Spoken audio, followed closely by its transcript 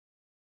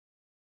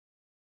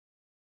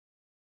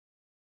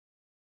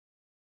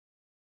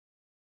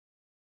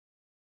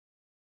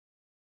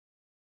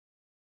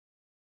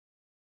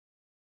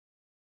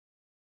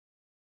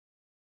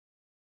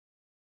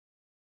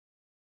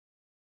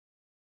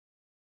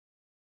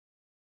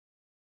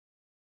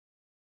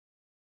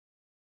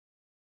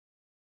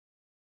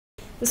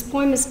This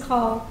poem is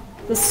called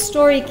The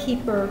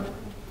Storykeeper,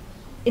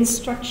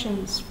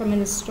 Instructions from an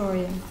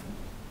Historian.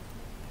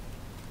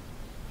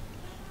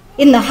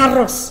 In the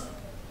jarros,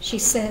 she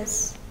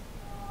says.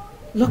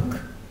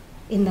 Look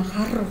in the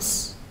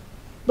jarros,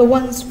 the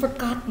ones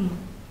forgotten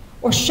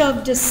or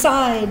shoved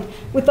aside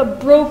with a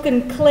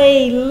broken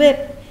clay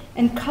lip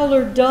and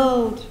color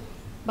dulled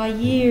by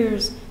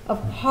years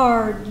of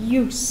hard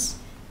use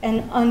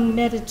and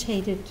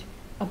unmeditated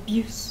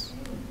abuse.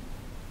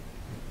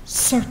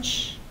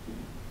 Search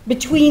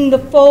between the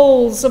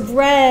folds of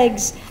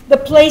rags, the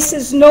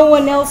places no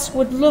one else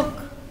would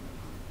look.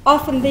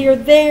 Often they are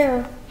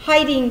there,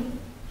 hiding.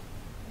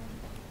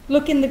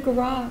 Look in the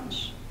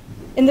garage,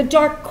 in the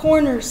dark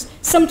corners.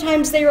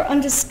 Sometimes they are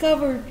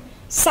undiscovered,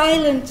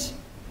 silent,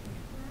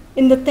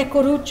 in the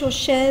tecorucho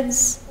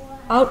sheds,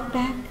 out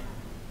back,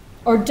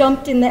 or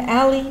dumped in the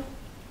alley,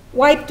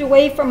 wiped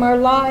away from our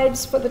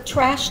lives for the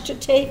trash to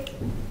take.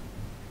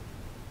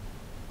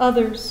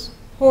 Others,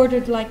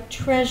 hoarded like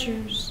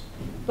treasures,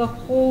 the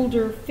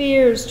holder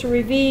fears to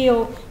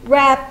reveal,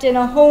 wrapped in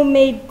a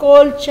homemade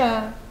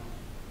colcha,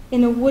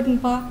 in a wooden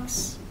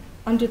box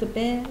under the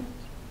bed.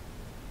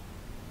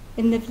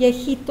 In the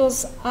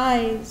viejitos'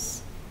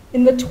 eyes,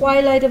 in the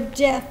twilight of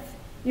death,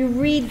 you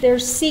read their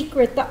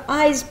secret. The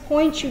eyes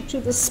point you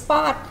to the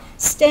spot,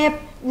 stamp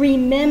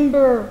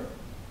remember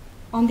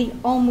on the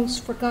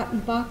almost forgotten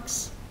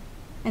box,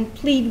 and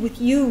plead with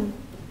you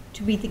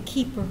to be the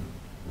keeper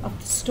of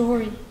the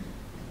story.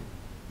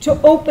 To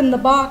open the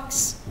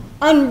box,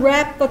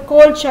 unwrap the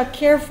colcha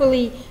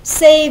carefully,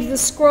 save the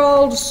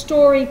scrawled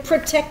story,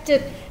 protect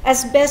it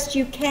as best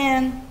you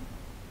can.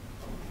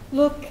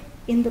 Look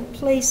in the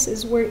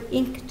places where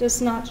ink does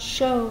not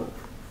show,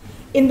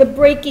 in the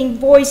breaking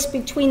voice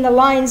between the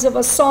lines of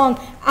a song.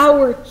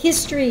 Our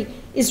history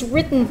is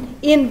written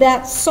in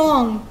that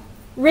song,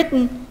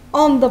 written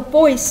on the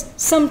voice,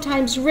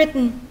 sometimes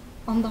written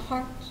on the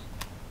heart.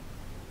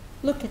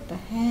 Look at the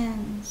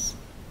hands,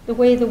 the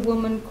way the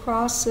woman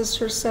crosses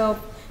herself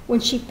when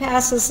she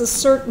passes a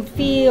certain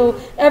field.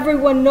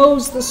 Everyone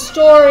knows the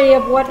story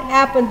of what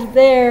happened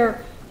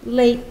there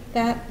late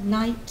that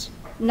night,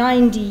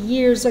 90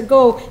 years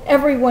ago.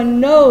 Everyone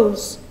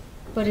knows,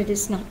 but it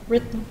is not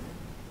written.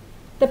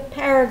 The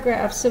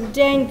paragraphs of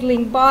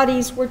dangling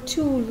bodies were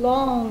too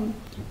long,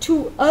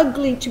 too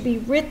ugly to be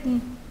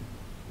written.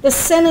 The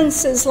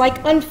sentences,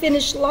 like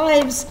unfinished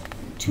lives,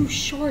 too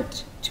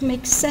short to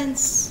make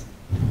sense.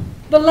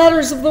 The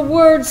letters of the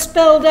words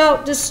spelled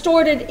out,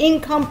 distorted,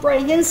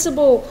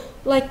 incomprehensible,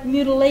 like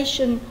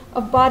mutilation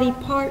of body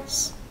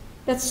parts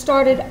that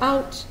started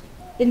out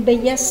in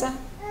belleza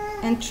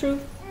and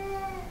truth.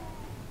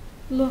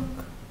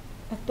 Look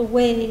at the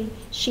way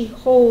she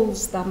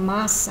holds the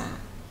masa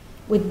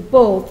with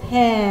both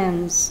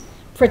hands,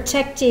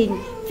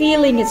 protecting,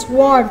 feeling its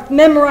warmth,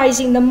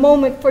 memorizing the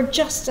moment for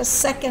just a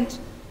second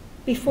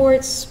before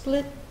it's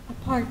split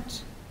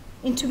apart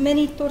into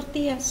many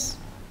tortillas,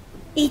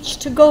 each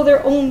to go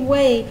their own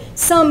way,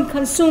 some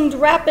consumed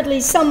rapidly,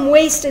 some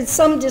wasted,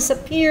 some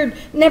disappeared,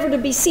 never to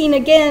be seen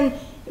again.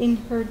 In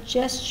her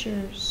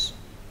gestures,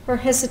 her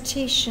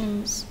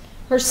hesitations,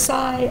 her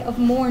sigh of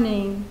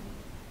mourning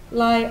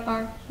lie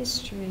our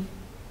history.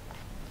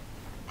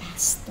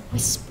 Ask the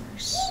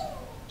whispers,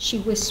 she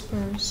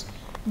whispers,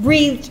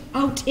 breathed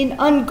out in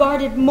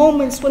unguarded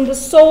moments when the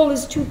soul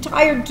is too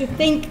tired to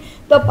think,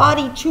 the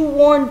body too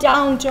worn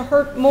down to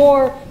hurt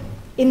more.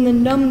 In the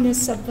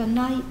numbness of the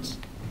night,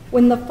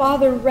 when the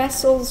father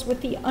wrestles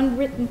with the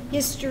unwritten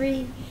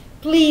history,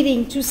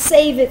 pleading to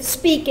save it,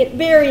 speak it,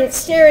 bury it,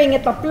 staring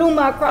at the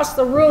pluma across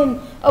the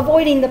room,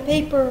 avoiding the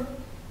paper,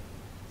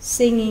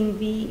 singing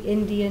the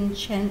Indian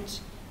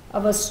chant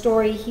of a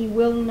story he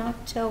will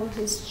not tell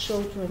his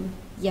children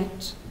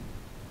yet.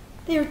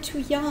 They are too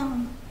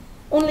young,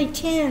 only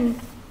 10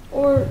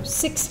 or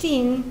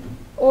 16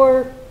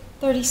 or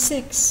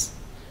 36.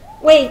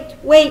 Wait,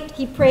 wait,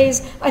 he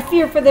prays. I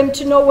fear for them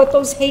to know what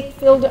those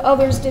hate-filled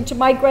others did to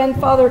my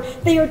grandfather.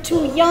 They are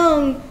too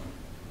young.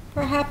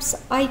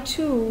 Perhaps I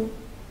too,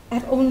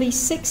 at only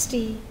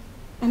 60,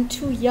 am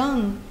too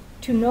young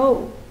to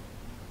know,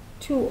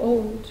 too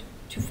old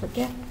to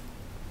forget.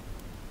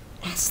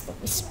 Ask the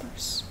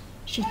whispers,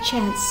 she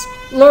chants.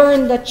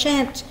 Learn the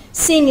chant,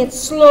 sing it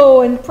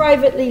slow and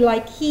privately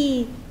like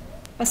he,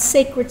 a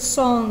sacred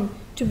song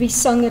to be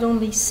sung at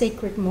only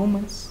sacred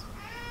moments.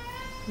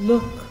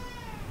 Look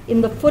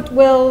in the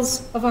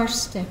footwells of our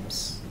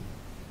steps,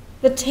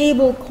 the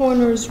table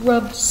corners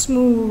rubbed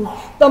smooth,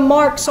 the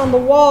marks on the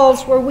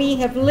walls where we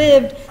have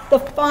lived, the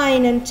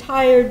fine and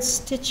tired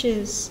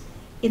stitches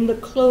in the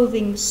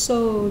clothing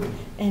sewed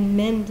and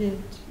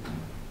mended,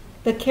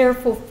 the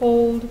careful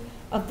fold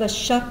of the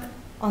shuck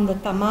on the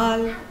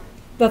tamal,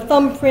 the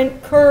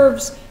thumbprint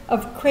curves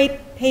of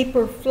crepe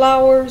paper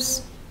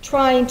flowers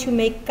trying to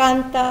make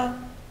canta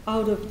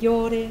out of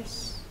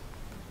llores.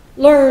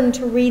 Learn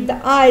to read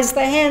the eyes,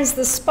 the hands,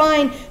 the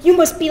spine. You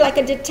must be like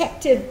a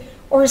detective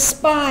or a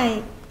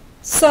spy,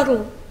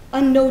 subtle,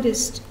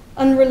 unnoticed,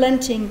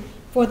 unrelenting,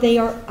 for they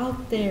are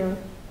out there,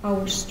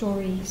 our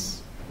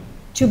stories.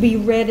 to be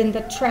read in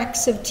the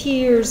tracks of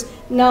tears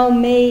now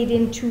made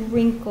into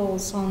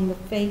wrinkles on the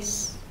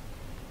face,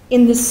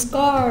 in the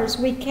scars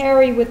we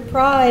carry with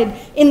pride,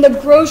 in the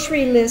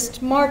grocery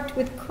list marked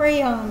with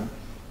crayon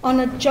on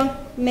a junk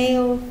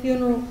mail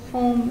funeral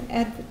home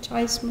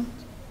advertisement,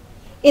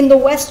 in the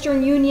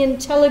Western Union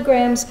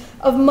telegrams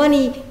of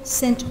money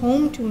sent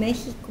home to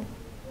Mexico,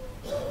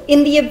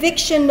 in the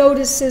eviction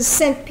notices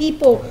sent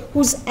people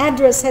whose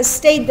address has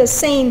stayed the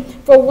same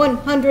for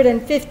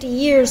 150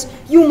 years.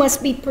 You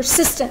must be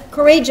persistent,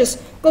 courageous,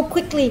 go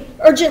quickly,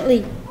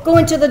 urgently, go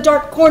into the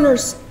dark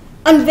corners,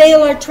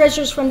 unveil our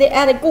treasures from the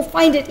attic, go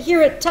find it,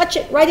 hear it, touch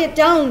it, write it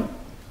down.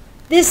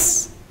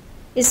 This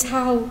is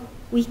how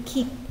we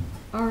keep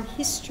our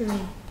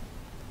history.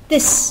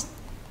 This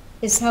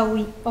is how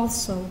we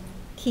also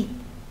keep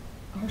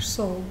our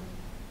soul.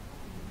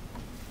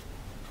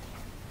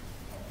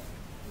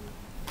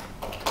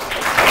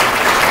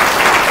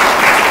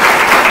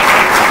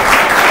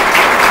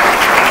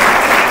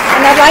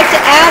 And I'd like to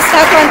ask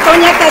Dr.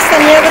 Antonia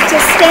Castañeda to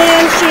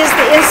stand. She is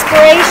the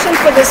inspiration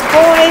for this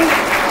poem.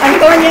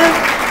 Antonia,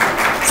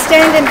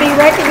 stand and be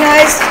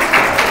recognized.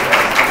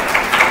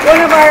 One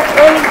of our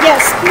early,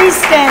 yes, please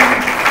stand.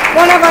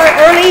 One of our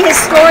early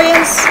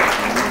historians,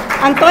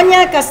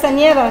 Antonia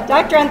Castañeda,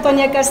 Dr.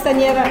 Antonia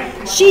Castañeda.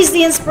 She's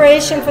the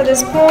inspiration for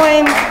this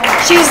poem.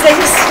 She's the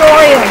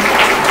historian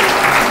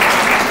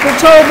who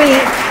told me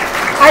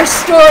our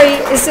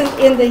story isn't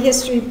in the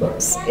history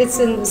books, it's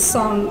in the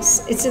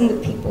songs, it's in the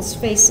people's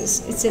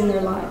faces, it's in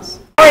their lives.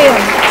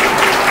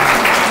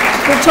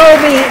 Who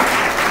told me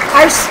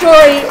our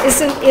story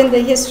isn't in the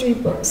history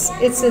books,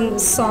 it's in the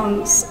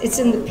songs, it's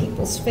in the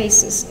people's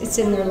faces, it's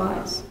in their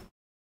lives.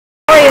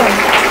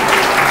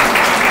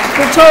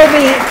 Who told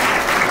me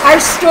our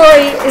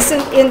story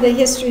isn't in the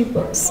history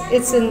books,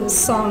 it's in the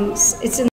songs, it's in